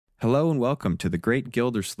Hello and welcome to The Great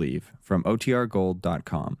Gildersleeve from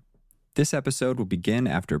OTRGold.com. This episode will begin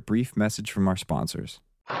after a brief message from our sponsors.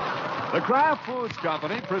 The Kraft Foods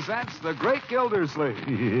Company presents The Great Gildersleeve.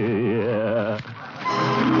 Yeah.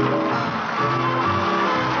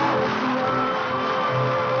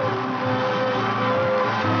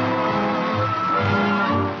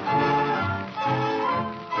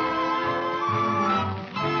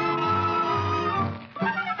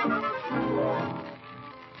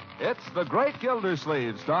 It's The Great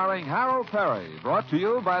Gildersleeve, starring Harold Perry, brought to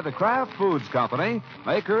you by the Kraft Foods Company,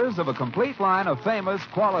 makers of a complete line of famous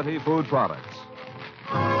quality food products.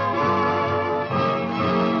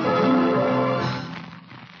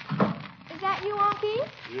 Is that you, Unky?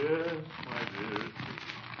 Yes, my dear.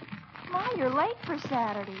 My, you're late for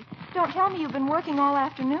Saturday. Don't tell me you've been working all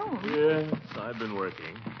afternoon. Yes, I've been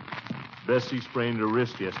working. Bessie sprained her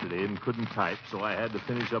wrist yesterday and couldn't type, so I had to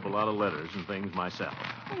finish up a lot of letters and things myself.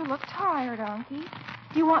 You look tired, Unky.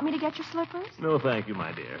 Do you want me to get your slippers? No, thank you,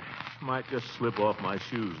 my dear. Might just slip off my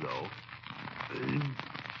shoes, though.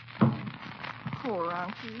 Poor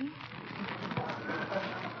Unky.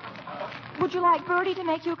 Would you like Bertie to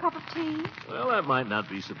make you a cup of tea? Well, that might not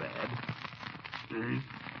be so bad.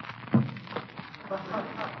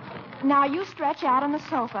 Now you stretch out on the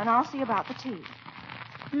sofa, and I'll see about the tea.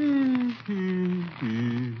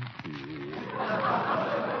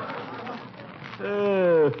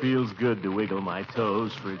 Feels good to wiggle my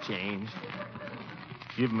toes for a change.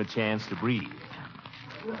 Give 'em a chance to breathe.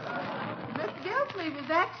 Mr. Gildersleeve, is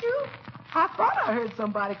that you? I thought I heard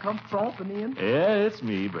somebody come tromping in. Yeah, it's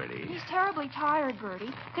me, Bertie. He's terribly tired,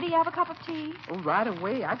 Bertie. Could he have a cup of tea? Oh, right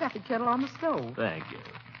away. I got the kettle on the stove. Thank you.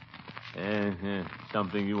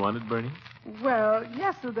 Something you wanted, Bertie? Well,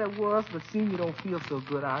 yes, sir, there was, but seeing you don't feel so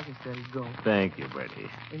good, I just let it go. Thank you, Bertie.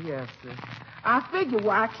 Yes, sir. I figure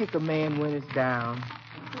why kick a man when it's down.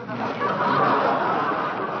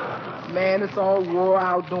 Man, it's all wore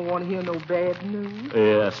out, don't want to hear no bad news.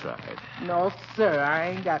 Yeah, that's right. No, sir, I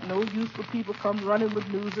ain't got no use for people come running with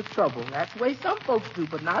news of trouble. That's the way some folks do,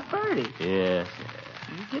 but not Bertie. Yes,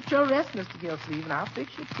 You get your rest, Mr. Gildersleeve, and I'll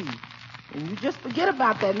fix your tea. And you just forget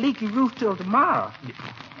about that leaky roof till tomorrow.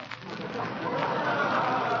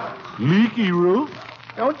 Leaky roof?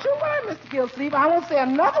 Don't you worry, Mr. Gildersleeve. I won't say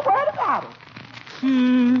another word about it.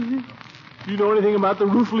 You know anything about the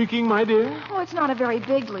roof leaking, my dear? Oh, it's not a very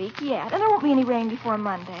big leak yet, and there won't be any rain before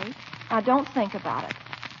Monday. Now, don't think about it.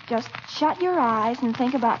 Just shut your eyes and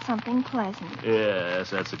think about something pleasant. Yes,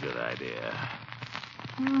 that's a good idea.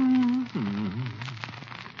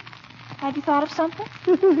 Have you thought of something?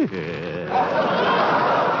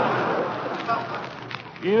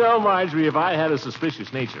 You know, Marjorie, if I had a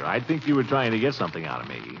suspicious nature, I'd think you were trying to get something out of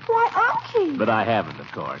me. Why, Unky. But I haven't,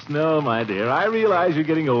 of course. No, my dear, I realize you're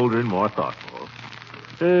getting older and more thoughtful.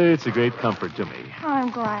 It's a great comfort to me.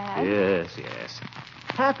 I'm glad. Yes.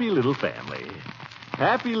 Happy little family.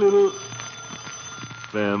 Happy little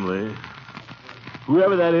family.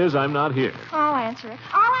 Whoever that is, I'm not here. I'll answer it.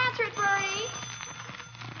 I'll answer it, Bertie.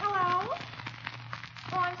 Hello?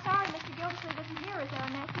 Oh, I'm sorry, Mr. Gildersleeve isn't here. Is there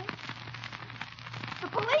a message? The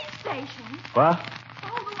police station? What?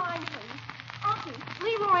 Hold the line, please. Unky,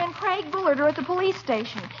 Leroy and Craig Bullard are at the police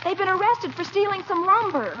station. They've been arrested for stealing some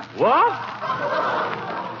lumber. What?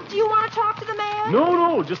 Do you want to talk to the man?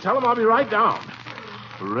 No. Just tell him I'll be right down.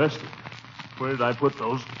 Arrested. Where did I put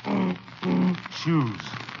those shoes?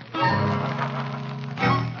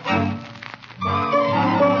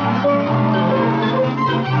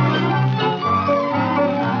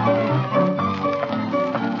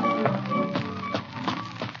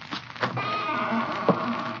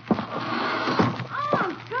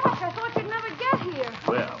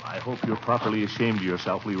 You're properly ashamed of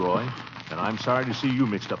yourself, Leroy. And I'm sorry to see you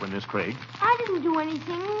mixed up in this, Craig. I didn't do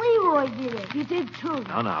anything. Leroy did it. You did, too.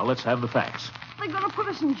 Now, let's have the facts. They're going to put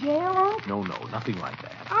us in jail, Unc? No, nothing like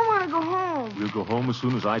that. I want to go home. You'll go home as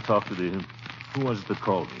soon as I talk to the... Who was it that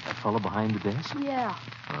called me? That fellow behind the desk? Yeah.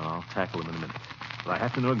 Well, I'll tackle him in a minute. But I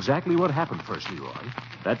have to know exactly what happened first, Leroy.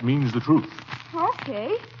 That means the truth.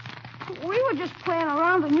 Okay. We were just playing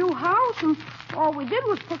around the new house, and all we did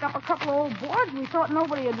was pick up a couple of old boards we thought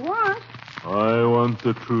nobody had want. I want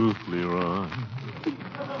the truth, Leroy.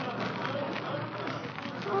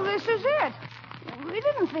 Well, this is it. We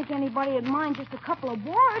didn't think anybody would mind just a couple of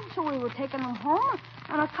boards, so we were taking them home,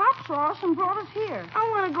 and a cop saw us and brought us here. I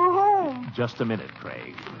want to go home. Just a minute,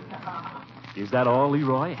 Craig. Is that all,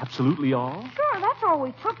 Leroy? Absolutely all? Sure, that's all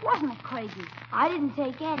we took, wasn't it, Craigie? I didn't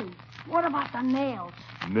take any. What about the nails?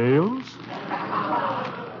 Nails?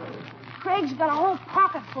 Craig's got a whole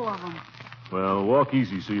pocket full of them. Well, walk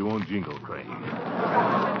easy so you won't jingle, Craig.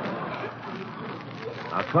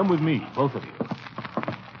 Now, come with me, both of you.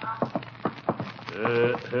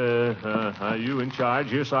 Are you in charge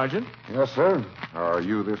here, Sergeant? Yes, sir. Are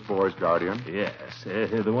you this boy's guardian? Yes,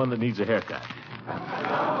 the one that needs a haircut.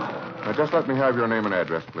 Now, just let me have your name and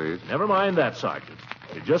address, please. Never mind that, Sergeant.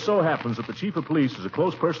 It just so happens that the chief of police is a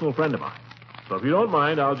close personal friend of mine. So if you don't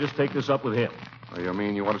mind, I'll just take this up with him. You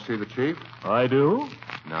mean you want to see the chief? I do?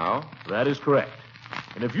 Now? That is correct.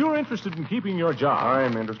 And if you're interested in keeping your job...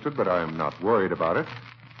 I'm interested, but I'm not worried about it.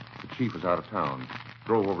 The chief is out of town.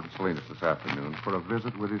 Drove over to Salinas this afternoon for a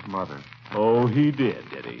visit with his mother. Oh, he did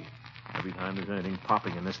he? Every time there's anything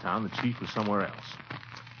popping in this town, the chief is somewhere else.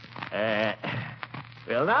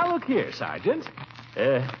 Well, now look here, Sergeant.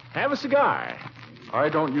 Have a cigar. I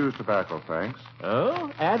don't use tobacco, thanks.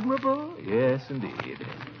 Oh, admirable. Yes, indeed.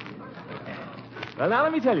 Well, now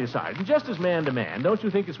let me tell you, Sergeant, just as man to man, don't you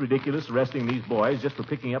think it's ridiculous arresting these boys just for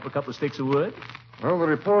picking up a couple of sticks of wood? Well, the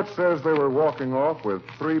report says they were walking off with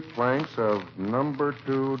 3 planks of number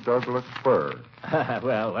 2 Douglas fir.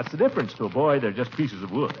 Well, what's the difference to a boy? They're just pieces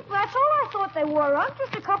of wood. That's all I thought they were, Unc.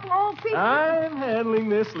 Just a couple of old pieces. I'm handling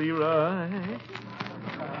this, Leroy.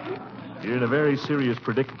 You're in a very serious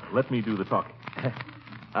predicament. Let me do the talking.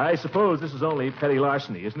 I suppose this is only petty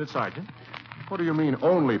larceny, isn't it, Sergeant? What do you mean,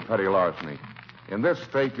 only petty larceny? In this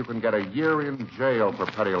state, you can get a year in jail for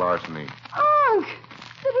petty larceny. Unc!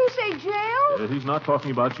 Did he say jail? He's not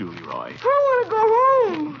talking about you, Leroy. I want to go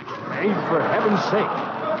home. Hey, for heaven's sake.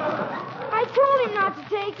 I told him not to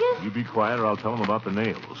take it. You be quiet or I'll tell him about the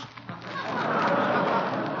nails.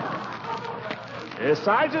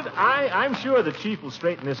 Sergeant, I'm sure the chief will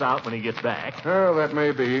straighten this out when he gets back. Well, that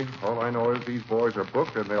may be. All I know is these boys are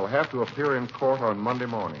booked and they'll have to appear in court on Monday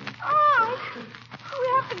morning. Unc! We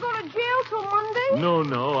have to go to jail till Monday?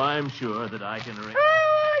 No, I'm sure that I can arrange...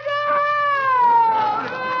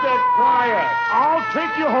 Get quiet. I'll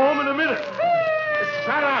take you home in a minute.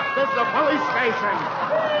 Shut up. This is the police station.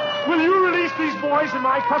 Will you release these boys in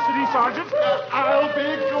my custody, Sergeant? I'll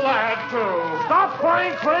be glad to. Stop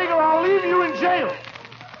crying, Craig, or I'll leave you in jail.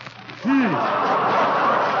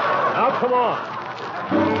 Now, come on.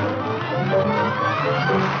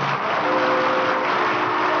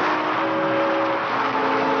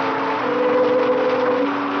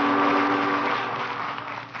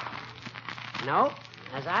 No.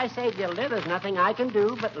 As I say, Gilda, there's nothing I can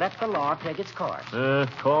do but let the law take its course.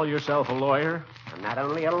 Call yourself a lawyer? I'm not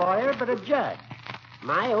only a lawyer, but a judge.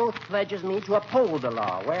 My oath pledges me to uphold the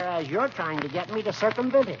law, whereas you're trying to get me to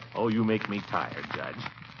circumvent it. Oh, you make me tired, Judge.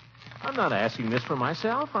 I'm not asking this for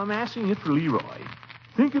myself. I'm asking it for Leroy.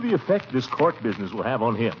 Think of the effect this court business will have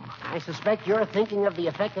on him. I suspect you're thinking of the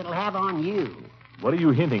effect it'll have on you. What are you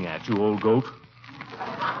hinting at, you old goat?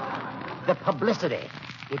 The publicity.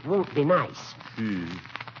 It won't be nice.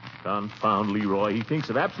 Confound Leroy. He thinks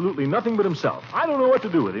of absolutely nothing but himself. I don't know what to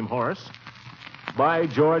do with him, Horace. By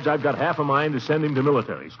George, I've got half a mind to send him to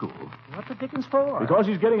military school. What the dickens for? Because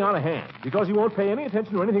he's getting out of hand. Because he won't pay any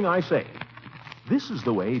attention to anything I say. This is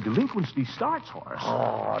the way delinquency starts, Horace.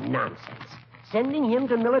 Oh, nonsense. Sending him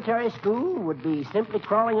to military school would be simply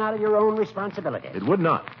crawling out of your own responsibility. It would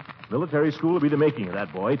not. Military school will be the making of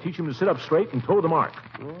that boy. Teach him to sit up straight and toe the mark.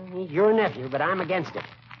 Well, he's your nephew, but I'm against it.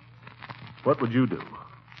 What would you do?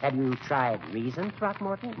 Have you tried reason,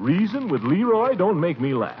 Throckmorton? Reason with Leroy? Don't make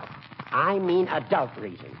me laugh. I mean adult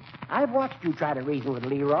reason. I've watched you try to reason with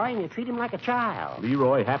Leroy, and you treat him like a child.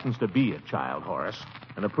 Leroy happens to be a child, Horace,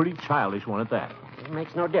 and a pretty childish one at that. It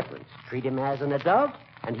makes no difference. Treat him as an adult,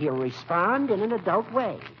 and he'll respond in an adult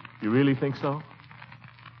way. You really think so?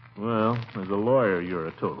 Well, as a lawyer, you're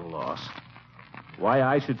a total loss. Why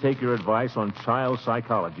I should take your advice on child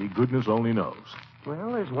psychology, goodness only knows.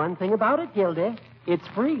 Well, there's one thing about it, Gildy. It's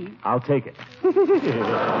free. I'll take it.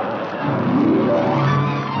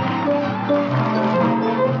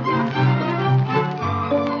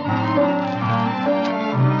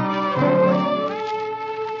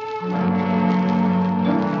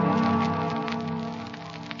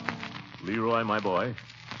 Leroy, my boy,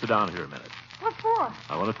 sit down here a minute. What for?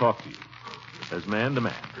 I want to talk to you. As man to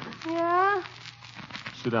man. Yeah?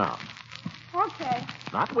 Sit down. Okay.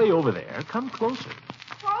 Not way over there. Come closer.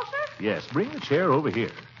 Closer? Yes, bring the chair over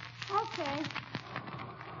here. Okay.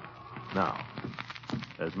 Now,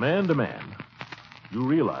 as man to man, you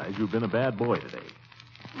realize you've been a bad boy today.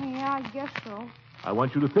 Yeah, I guess so. I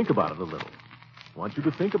want you to think about it a little. I want you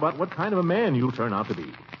to think about what kind of a man you'll turn out to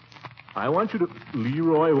be. I want you to...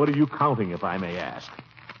 Leroy, what are you counting, if I may ask?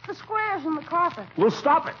 The squares in the carpet. Well,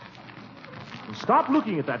 stop it. And stop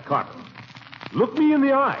looking at that carpet. Look me in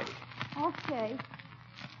the eye. Okay.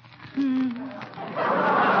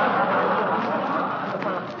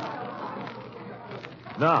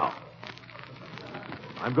 Now,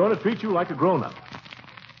 I'm going to treat you like a grown-up.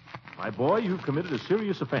 My boy, you've committed a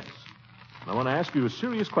serious offense. I want to ask you a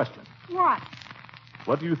serious question. What?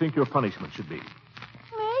 What do you think your punishment should be? Me?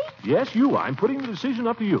 Yes, you. I'm putting the decision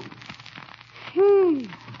up to you.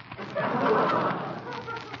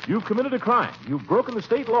 You've committed a crime. You've broken the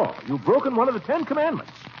state law. You've broken one of the 10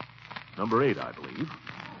 Commandments. Number 8, I believe.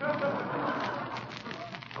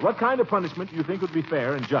 What kind of punishment do you think would be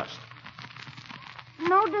fair and just?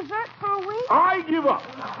 No dessert for a week? I give up.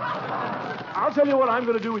 I'll tell you what I'm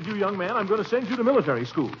going to do with you, young man. I'm going to send you to military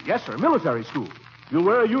school. Yes, sir, military school. You'll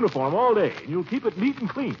wear a uniform all day, and you'll keep it neat and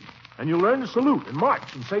clean. And you'll learn to salute and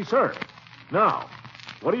march and say, sir. Now,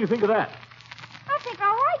 what do you think of that? I think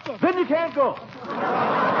I like it. Then you can't go.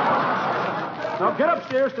 Now get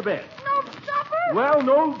upstairs to bed. No supper? Well,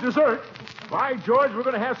 no dessert. By George, we're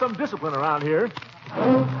going to have some discipline around here.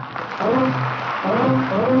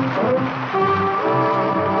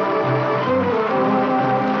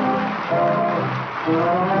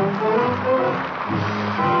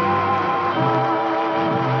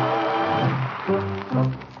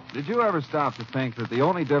 Did you ever stop to think that the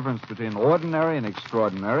only difference between ordinary and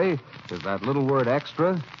extraordinary is that little word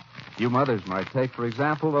extra? You mothers might take, for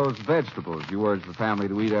example, those vegetables you urge the family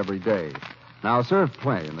to eat every day. Now, served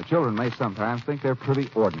plain, the children may sometimes think they're pretty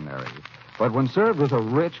ordinary. But when served with a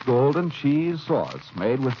rich golden cheese sauce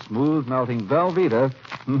made with smooth melting Velveeta,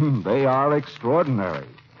 they are extraordinary.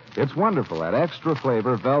 It's wonderful that extra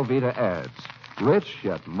flavor Velveeta adds. Rich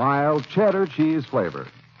yet mild cheddar cheese flavor.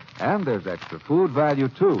 And there's extra food value,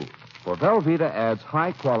 too, for Velveeta adds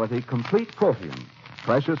high-quality complete protein,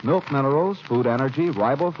 precious milk minerals, food energy,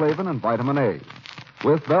 riboflavin, and vitamin A.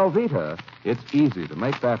 With Velveeta, it's easy to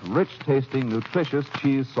make that rich-tasting, nutritious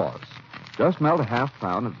cheese sauce. Just melt a half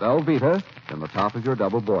pound of Velveeta in the top of your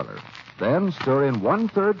double boiler. Then stir in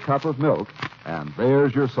 1/3 cup of milk, and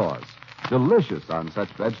there's your sauce. Delicious on such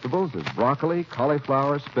vegetables as broccoli,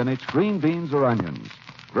 cauliflower, spinach, green beans, or onions.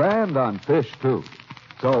 Grand on fish, too.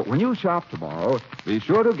 So when you shop tomorrow, be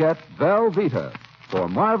sure to get Velveeta for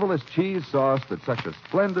marvelous cheese sauce that's such a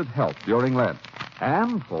splendid help during Lent.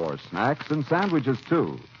 And for snacks and sandwiches,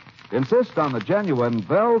 too. Insist on the genuine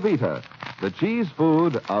Velveeta, the cheese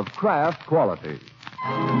food of Kraft quality.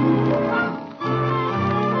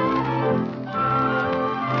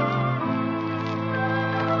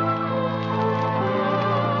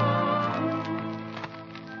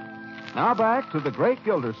 Now back to the great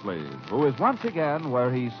Gildersleeve, who is once again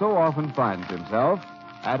where he so often finds himself,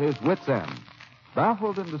 at his wits' end.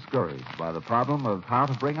 Baffled and discouraged by the problem of how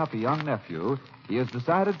to bring up a young nephew, he has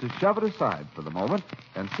decided to shove it aside for the moment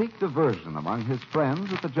and seek diversion among his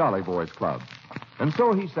friends at the Jolly Boys Club. And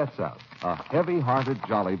so he sets out, a heavy-hearted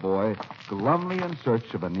jolly boy, glumly in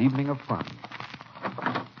search of an evening of fun.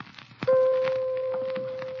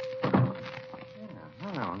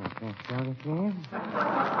 Hello, Mr. Gildersleeve.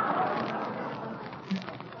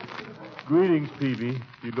 Greetings, Peavy.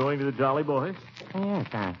 You going to the Jolly Boys? Yes,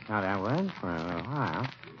 I thought I would for a little while.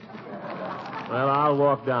 Well, I'll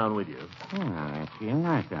walk down with you. Oh, that's real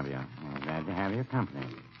nice of you. I'm glad to have your company.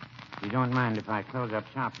 If you don't mind if I close up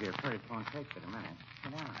shop here first, it won't take but a minute.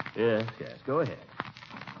 Sit down. Yes, go ahead.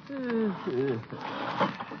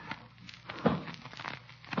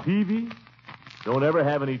 Peavy, don't ever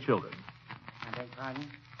have any children. I beg pardon?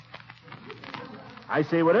 I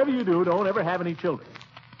say, whatever you do, don't ever have any children.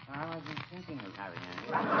 I wasn't thinking of having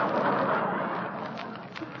any.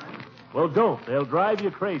 Well, don't. They'll drive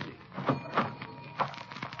you crazy. 5, 10,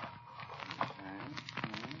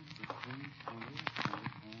 15, 20,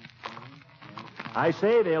 I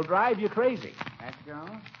say they'll drive you crazy. Let's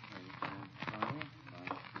go.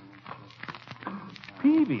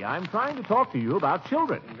 Peavy, I'm trying to talk to you about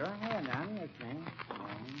children. Go ahead, I'm listening.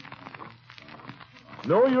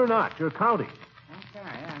 No, you're not. You're counting. I'm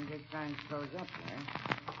sorry, I'm just trying to close up here.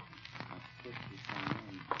 That's 57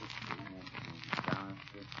 and 60, that's down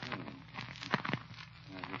 15.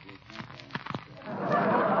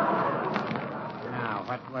 Now,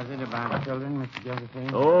 what was it about children, Mr.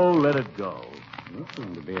 Gildersleeve? Oh, let it go. You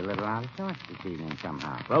seem to be a little out of sorts this evening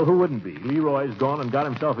somehow. Well, who wouldn't be? Leroy's gone and got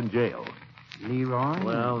himself in jail. Leroy?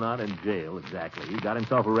 Well, not in jail exactly. He got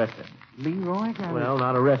himself arrested. Leroy got Well,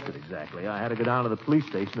 not arrested exactly. I had to go down to the police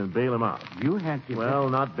station and bail him out. You had to... Well,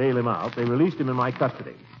 not bail him out. They released him in my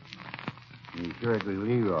custody. You sure it was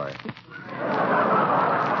Leroy?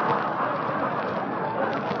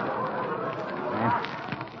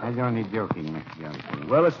 I was only joking, Mr. Gildersleeve.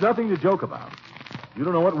 Well, it's nothing to joke about. You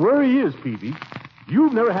don't know what worry is, Peavy.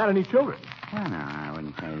 You've never had any children. Well, no, I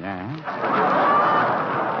wouldn't say that.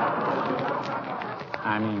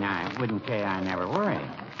 I wouldn't say I never worry.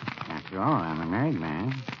 After all, I'm a married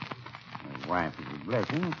man. With wife is a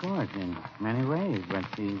blessing, of course, in many ways, but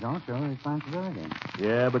she's also a responsibility.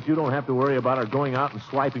 Yeah, but you don't have to worry about her going out and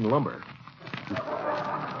swiping lumber.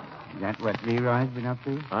 Is that what Leroy's been up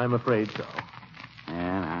to? I'm afraid so.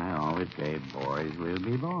 And I always say boys will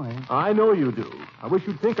be boys. I know you do. I wish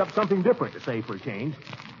you'd think up something different to say for a change.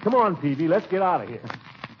 Come on, Peavy, let's get out of here.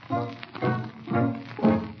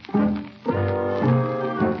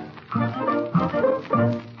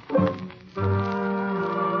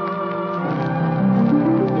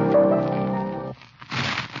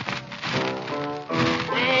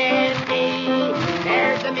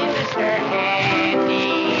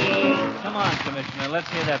 Let's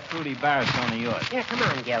hear that fruity baritone of yours. Yeah, come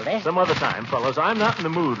on, Gildy. Some other time, fellas. I'm not in the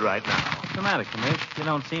mood right now. What's the matter, Commish? You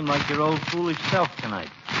don't seem like your old foolish self tonight.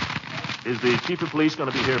 Is the chief of police going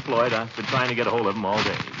to be here, Floyd? I've been trying to get a hold of him all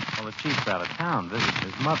day. Well, the chief's out of town visiting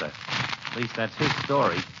his mother. At least that's his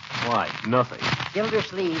story. Why? Nothing.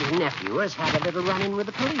 Gildersleeve's nephew has had a little run-in with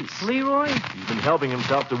the police. Leroy? He's been helping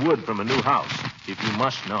himself to wood from a new house, if you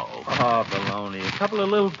must know. Oh, baloney. A couple of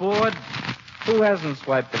little boards? Who hasn't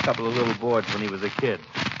swiped a couple of little boards when he was a kid?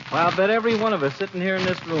 Well, I'll bet every one of us sitting here in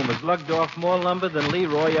this room has lugged off more lumber than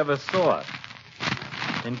Leroy ever saw.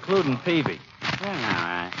 Including Peavy. Well,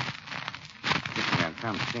 now, I guess I'll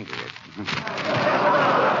come to think of it.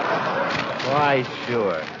 Why,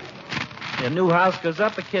 sure. A new house goes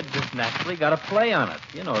up, a kid just naturally got to play on it.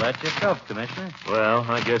 You know that yourself, Commissioner. Well,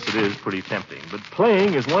 I guess it is pretty tempting. But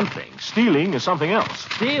playing is one thing. Stealing is something else.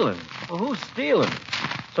 Stealing? Well, who's stealing?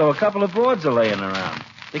 So a couple of boards are laying around.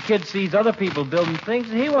 The kid sees other people building things,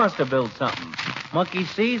 and he wants to build something. Monkey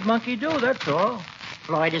sees, monkey do, that's all.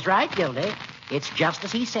 Floyd is right, Gildy. It's just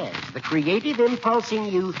as he says. The creative impulse in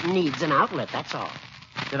youth needs an outlet, that's all.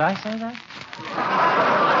 Did I say that?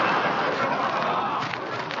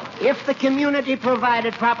 If the community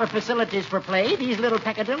provided proper facilities for play, these little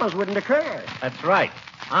peccadillos wouldn't occur. That's right.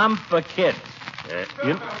 I'm for kids.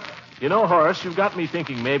 You know, Horace, you've got me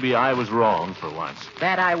thinking maybe I was wrong for once.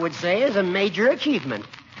 That, I would say, is a major achievement.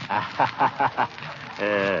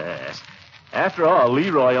 Yes. After all,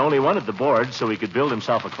 Leroy only wanted the board so he could build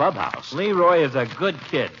himself a clubhouse. Leroy is a good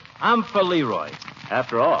kid. I'm for Leroy.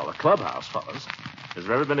 After all, a clubhouse, fellas. Has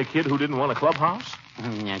there ever been a kid who didn't want a clubhouse?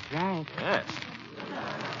 That's right. Yes.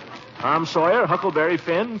 Tom Sawyer, Huckleberry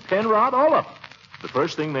Finn, Penrod, all of them. The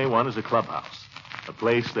first thing they want is a clubhouse. A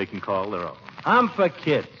place they can call their own. I'm for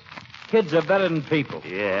kids. Kids are better than people.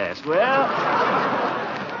 Yes, well...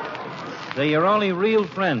 They're your only real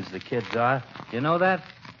friends, the kids are. You know that?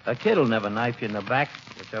 A kid'll never knife you in the back,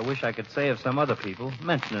 which I wish I could say of some other people,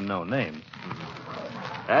 mentioning no names.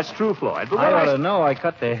 That's true, Floyd. But I ought to know I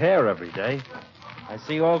cut their hair every day. I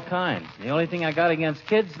see all kinds. The only thing I got against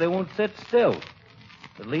kids, they won't sit still.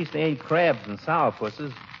 At least they ain't crabs and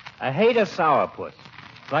sourpusses. I hate a sourpuss.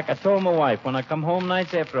 Like I told my wife, when I come home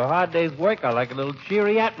nights after a hard day's work, I like a little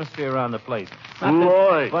cheery atmosphere around the place.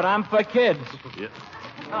 Floyd. But I'm for kids. Yeah.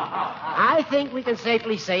 I think we can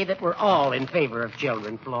safely say that we're all in favor of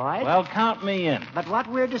children, Floyd. Well, count me in. But what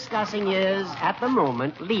we're discussing is, at the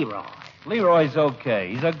moment, Leroy. Leroy's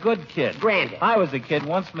okay. He's a good kid. Granted. I was a kid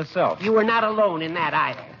once myself. You were not alone in that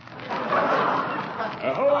either.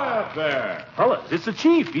 Ahoy up there. Fellas, it's the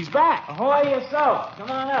chief. He's back. Ahoy yourself. Come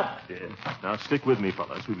on up. Yeah. Now, stick with me,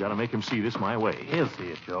 fellas. We've got to make him see this my way. He'll see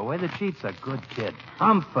it your way. The chief's a good kid.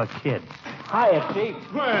 I'm for kids. Hiya, Chief.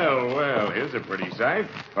 Well, here's a pretty sight.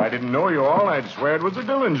 If I didn't know you all, I'd swear it was a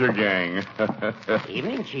Dillinger gang.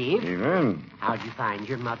 Evening, Chief. Evening. How'd you find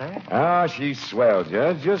your mother? Ah, she's swell,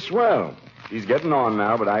 Judge, just swell. She's getting on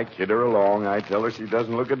now, but I kid her along. I tell her she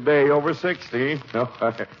doesn't look a day over 60.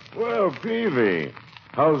 Well, Peavy,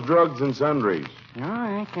 how's drugs and sundries? No,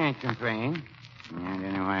 I can't complain. I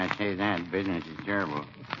don't know why I say that. Business is terrible.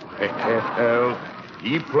 Well,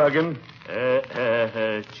 keep plugging.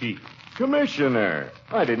 Chief. Commissioner,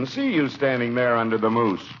 I didn't see you standing there under the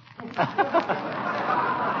moose.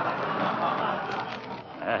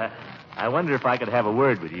 I wonder if I could have a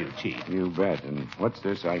word with you, Chief. You bet. And what's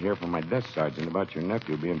this I hear from my desk sergeant about your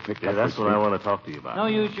nephew being picked Yeah, up? that's what I want to talk to you about. No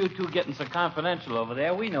use you two getting so confidential over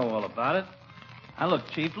there. We know all about it. Now, look,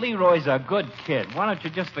 Chief, Leroy's a good kid. Why don't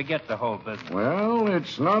you just forget the whole business? Well,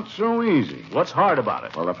 it's not so easy. What's hard about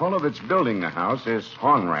it? Well, the fellow that's building the house is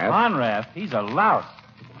Honrath. Honrath, he's a louse.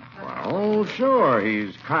 Well, sure,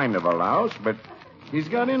 he's kind of a louse, but he's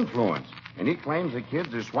got influence. And he claims the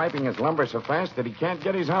kids are swiping his lumber so fast that he can't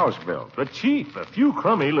get his house built. But, Chief, a few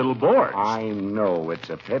crummy little boards. I know it's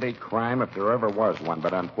a petty crime if there ever was one,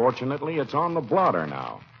 but unfortunately it's on the blotter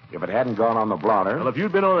now. If it hadn't gone on the blotter... Well, if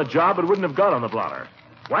you'd been on the job, it wouldn't have got on the blotter.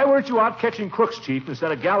 Why weren't you out catching crooks, Chief,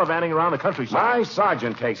 instead of gallivanting around the countryside? My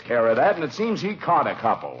sergeant takes care of that, and it seems he caught a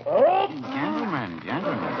couple. Oh! Gentlemen.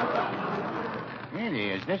 Really,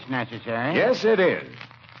 is this necessary? Yes, it is.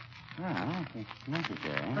 Well, if it's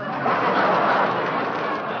necessary.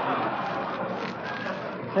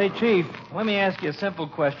 Say, Chief, let me ask you a simple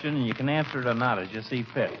question, and you can answer it or not as you see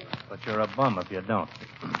fit. But you're a bum if you don't.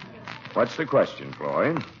 What's the question,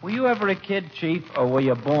 Floyd? Were you ever a kid, Chief, or were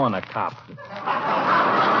you born a cop?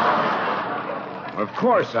 Of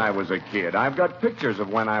course I was a kid. I've got pictures of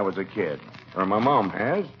when I was a kid. Or my mom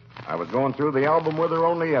has. I was going through the album with her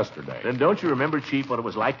only yesterday. Then don't you remember, Chief, what it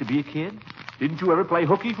was like to be a kid? Didn't you ever play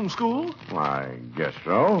hooky from school? I guess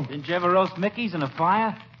so. Didn't you ever roast Mickeys in a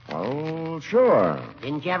fire? Oh, sure.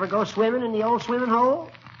 Didn't you ever go swimming in the old swimming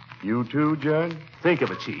hole? You too, Judge? Think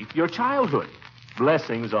of it, Chief. Your childhood.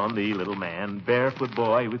 Blessings on thee, little man, barefoot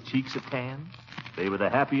boy with cheeks of tan. They were the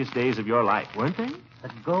happiest days of your life, weren't they?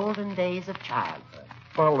 The golden days of childhood.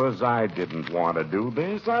 Fellas, I didn't want to do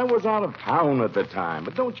this. I was out of town at the time.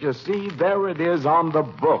 But don't you see, there it is on the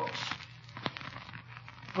books.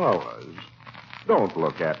 Fellas, don't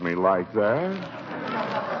look at me like that.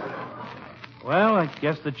 Well, I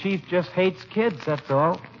guess the Chief just hates kids, that's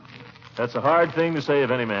all. That's a hard thing to say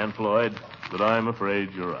of any man, Floyd, but I'm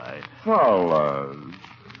afraid you're right. Fellas.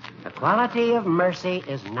 The quality of mercy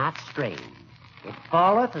is not strange. It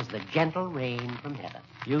falleth as the gentle rain from heaven.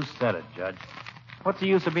 You said it, Judge. What's the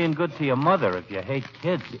use of being good to your mother if you hate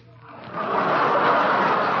kids?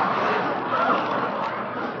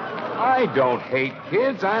 I don't hate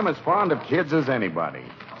kids. I'm as fond of kids as anybody.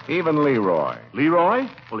 Even Leroy. Leroy?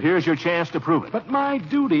 Well, here's your chance to prove it. But my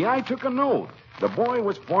duty, I took an oath. The boy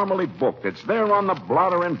was formally booked. It's there on the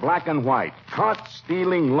blotter in black and white. Caught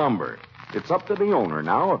stealing lumber. It's up to the owner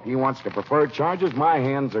now. If he wants to prefer charges, my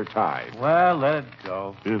hands are tied. Well, let it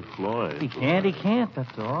go. If Floyd. He can't,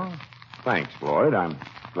 that's all. Thanks, Floyd. I'm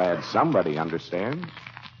glad somebody understands.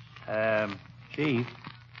 Chief,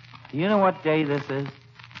 do you know what day this is?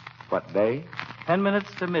 What day? 10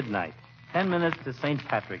 minutes to midnight. 10 minutes to St.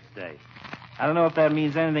 Patrick's Day. I don't know if that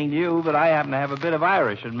means anything to you, but I happen to have a bit of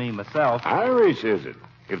Irish in me myself. Irish, is it?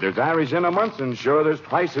 If there's Irish in a Munson, sure, there's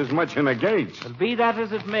twice as much in a Gates. But be that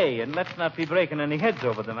as it may, and let's not be breaking any heads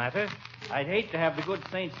over the matter, I'd hate to have the good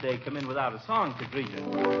Saints' Day come in without a song to greet it.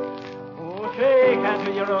 Oh, shake hands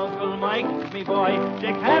with your Uncle Mike, me boy.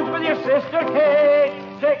 Shake hands with your sister Kate.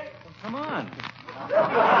 Shake. Come on.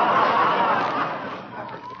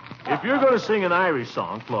 If you're going to sing an Irish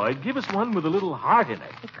song, Floyd, give us one with a little heart in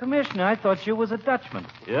it. Commissioner, I thought you was a Dutchman.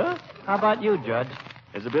 Yeah? How about you, Judge?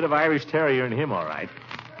 There's a bit of Irish Terrier in him, all right.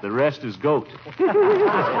 The rest is goat. Come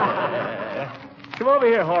over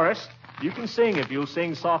here, Horace. You can sing if you'll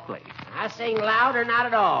sing softly. I sing loud or not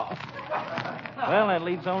at all. Well, that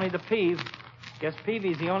leaves only the Peeve. Guess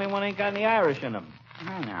Peavy's the only one ain't got any Irish in him.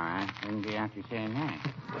 Oh, no, I wouldn't be after saying that.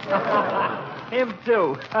 Him,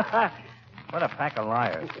 too. What a pack of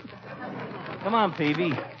liars. Come on, Peavy.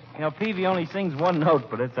 You know, Peavy only sings one note,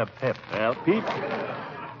 but it's a pip. Well,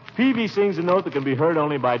 Peavy sings a note that can be heard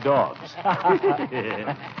only by dogs. Come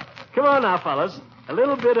on now, fellas. A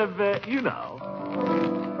little bit of, you know.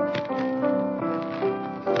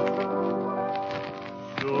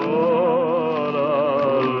 Should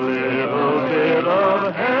a little bit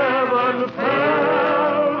of heaven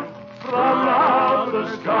fell from out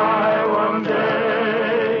the sky one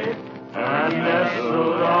day and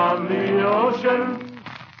nestled on the ocean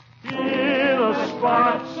in a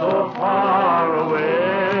spot so far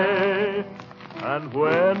away, and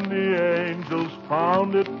when the angels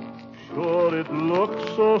found it, sure it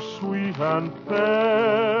looked so sweet and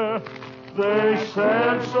fair, they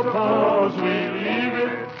said, suppose we leave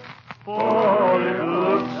it, for it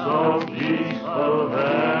looks so peaceful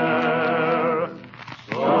there.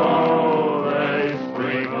 So they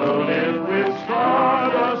sprinkled it with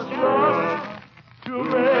stardust just to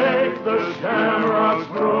make the shamrocks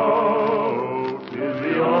grow. 'Tis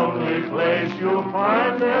the only place you'll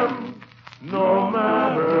find them, no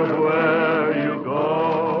matter where you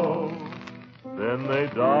go. Then they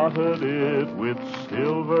dotted it with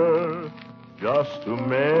silver just to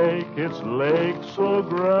make its lake so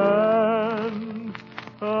grand.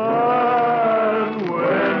 And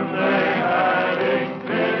when they had it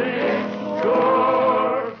finished,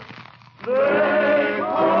 sure, they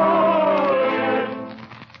called it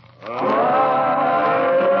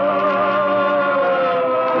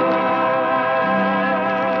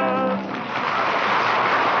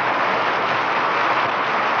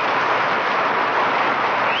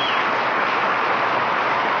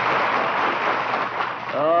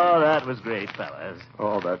Oh, that was great, fellas.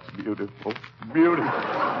 Oh, that's beautiful. Beautiful.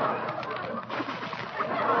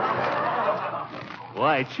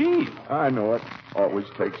 Why, Chief. I know it. Always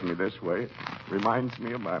takes me this way. Reminds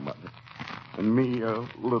me of my mother. And me, a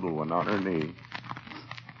little one on her knee.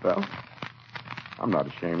 Well, I'm not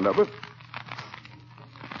ashamed of it.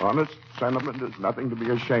 Honest sentiment is nothing to be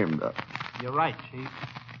ashamed of. You're right, Chief.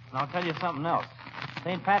 And I'll tell you something else.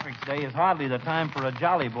 St. Patrick's Day is hardly the time for a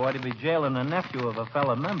jolly boy to be jailing a nephew of a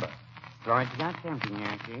fellow member. George got something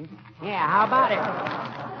there, Chief. Yeah, how about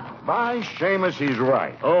it? By Seamus, he's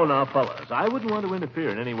right. Oh, now, fellas, I wouldn't want to interfere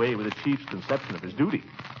in any way with the chief's conception of his duty.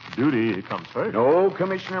 Duty comes first. No,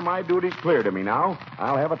 Commissioner, my duty's clear to me now.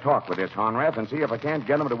 I'll have a talk with this Honrath and see if I can't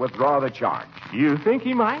get him to withdraw the charge. You think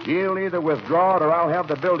he might? He'll either withdraw it or I'll have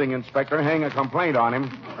the building inspector hang a complaint on him.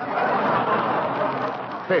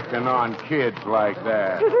 Picking on kids like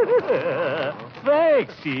that.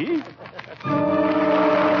 Thanks, Chief.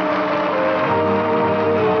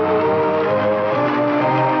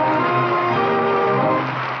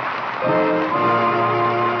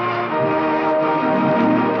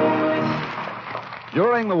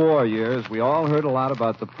 During the war years, we all heard a lot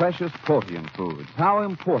about the precious protein foods, how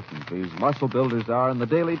important these muscle builders are in the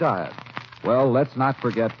daily diet. Well, let's not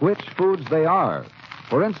forget which foods they are.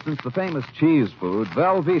 For instance, the famous cheese food,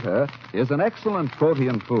 Velveeta, is an excellent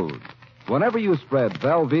protein food. Whenever you spread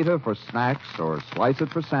Velveeta for snacks or slice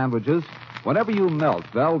it for sandwiches, whenever you melt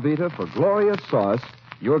Velveeta for glorious sauce,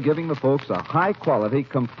 you're giving the folks a high-quality,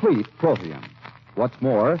 complete protein. What's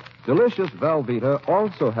more, delicious Velveeta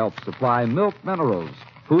also helps supply milk minerals,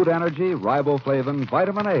 food energy, riboflavin,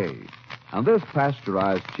 vitamin A. And this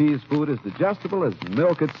pasteurized cheese food is digestible as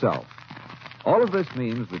milk itself. All of this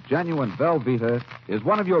means that genuine Velveeta is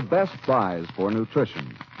one of your best buys for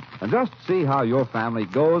nutrition. And just see how your family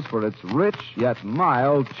goes for its rich yet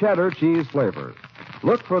mild cheddar cheese flavor.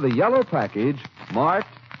 Look for the yellow package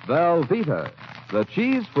marked Velveeta, the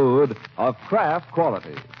cheese food of Kraft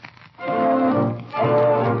quality.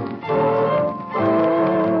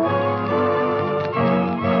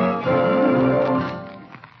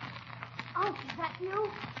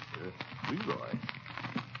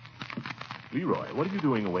 Leroy, what are you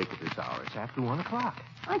doing awake at this hour? It's after 1 o'clock.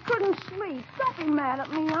 I couldn't sleep. Don't be mad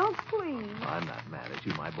at me, Unc, please. I'm not mad at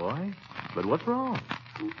you, my boy. But what's wrong?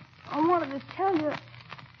 I wanted to tell you,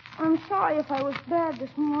 I'm sorry if I was bad this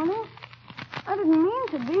morning. I didn't mean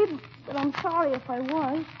to be, but I'm sorry if I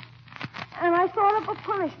was. And I thought up a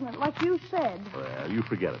punishment, like you said. Well, you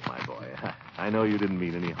forget it, my boy. I know you didn't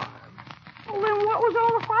mean any harm. Well, then what was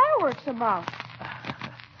all the fireworks about?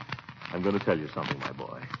 I'm going to tell you something, my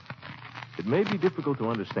boy. It may be difficult to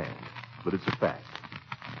understand, but it's a fact.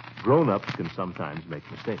 Grown-ups can sometimes make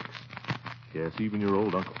mistakes. Yes, even your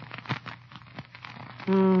old uncle.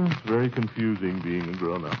 It's very confusing being a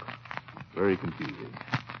grown-up. Very confusing.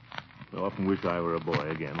 I often wish I were a boy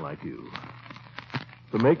again like you.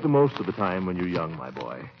 So make the most of the time when you're young, my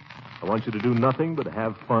boy. I want you to do nothing but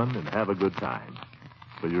have fun and have a good time.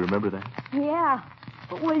 Will you remember that? Yeah,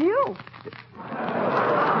 but will you?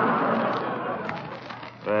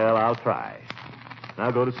 Well, I'll try.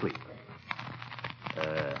 Now go to sleep.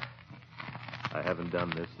 I haven't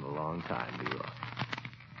done this in a long time, Leroy.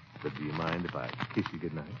 But do you mind if I kiss you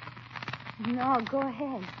goodnight? No, go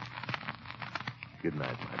ahead. Good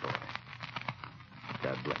night, my boy.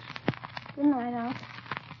 God bless you. Good night, Unc.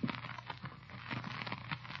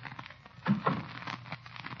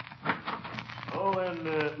 Oh,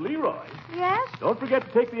 and Leroy. Yes? Don't forget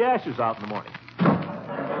to take the ashes out in the morning.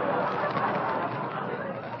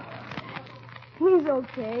 He's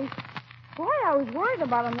okay. Boy, I was worried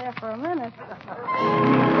about him there for a minute.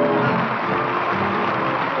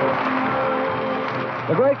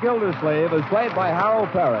 The Great Gildersleeve is played by Harold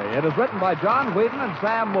Perry. It is written by John Whedon and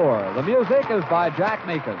Sam Moore. The music is by Jack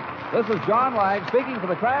Meakin. This is John Lang speaking for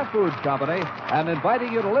the Kraft Foods Company and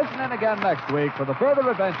inviting you to listen in again next week for the further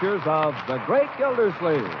adventures of The Great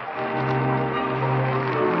Gildersleeve.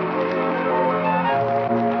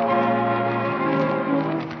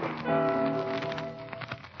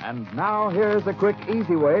 And now here's a quick,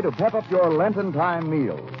 easy way to pep up your Lenten time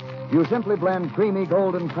meals. You simply blend creamy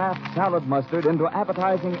golden Kraft salad mustard into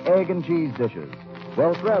appetizing egg and cheese dishes.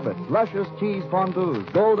 Welsh rarebits, luscious cheese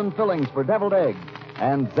fondues, golden fillings for deviled eggs,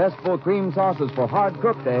 and zestful cream sauces for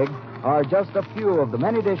hard-cooked eggs are just a few of the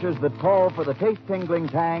many dishes that call for the taste-tingling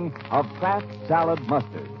tang of Kraft salad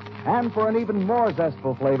mustard. And for an even more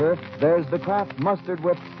zestful flavor, there's the Kraft mustard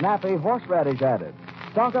with snappy horseradish added.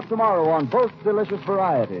 Stock up tomorrow on both delicious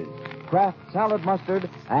varieties, Kraft salad mustard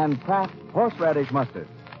and Kraft horseradish mustard.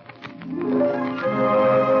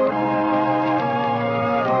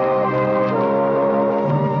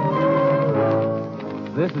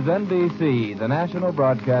 This is NBC, the National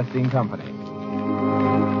Broadcasting Company.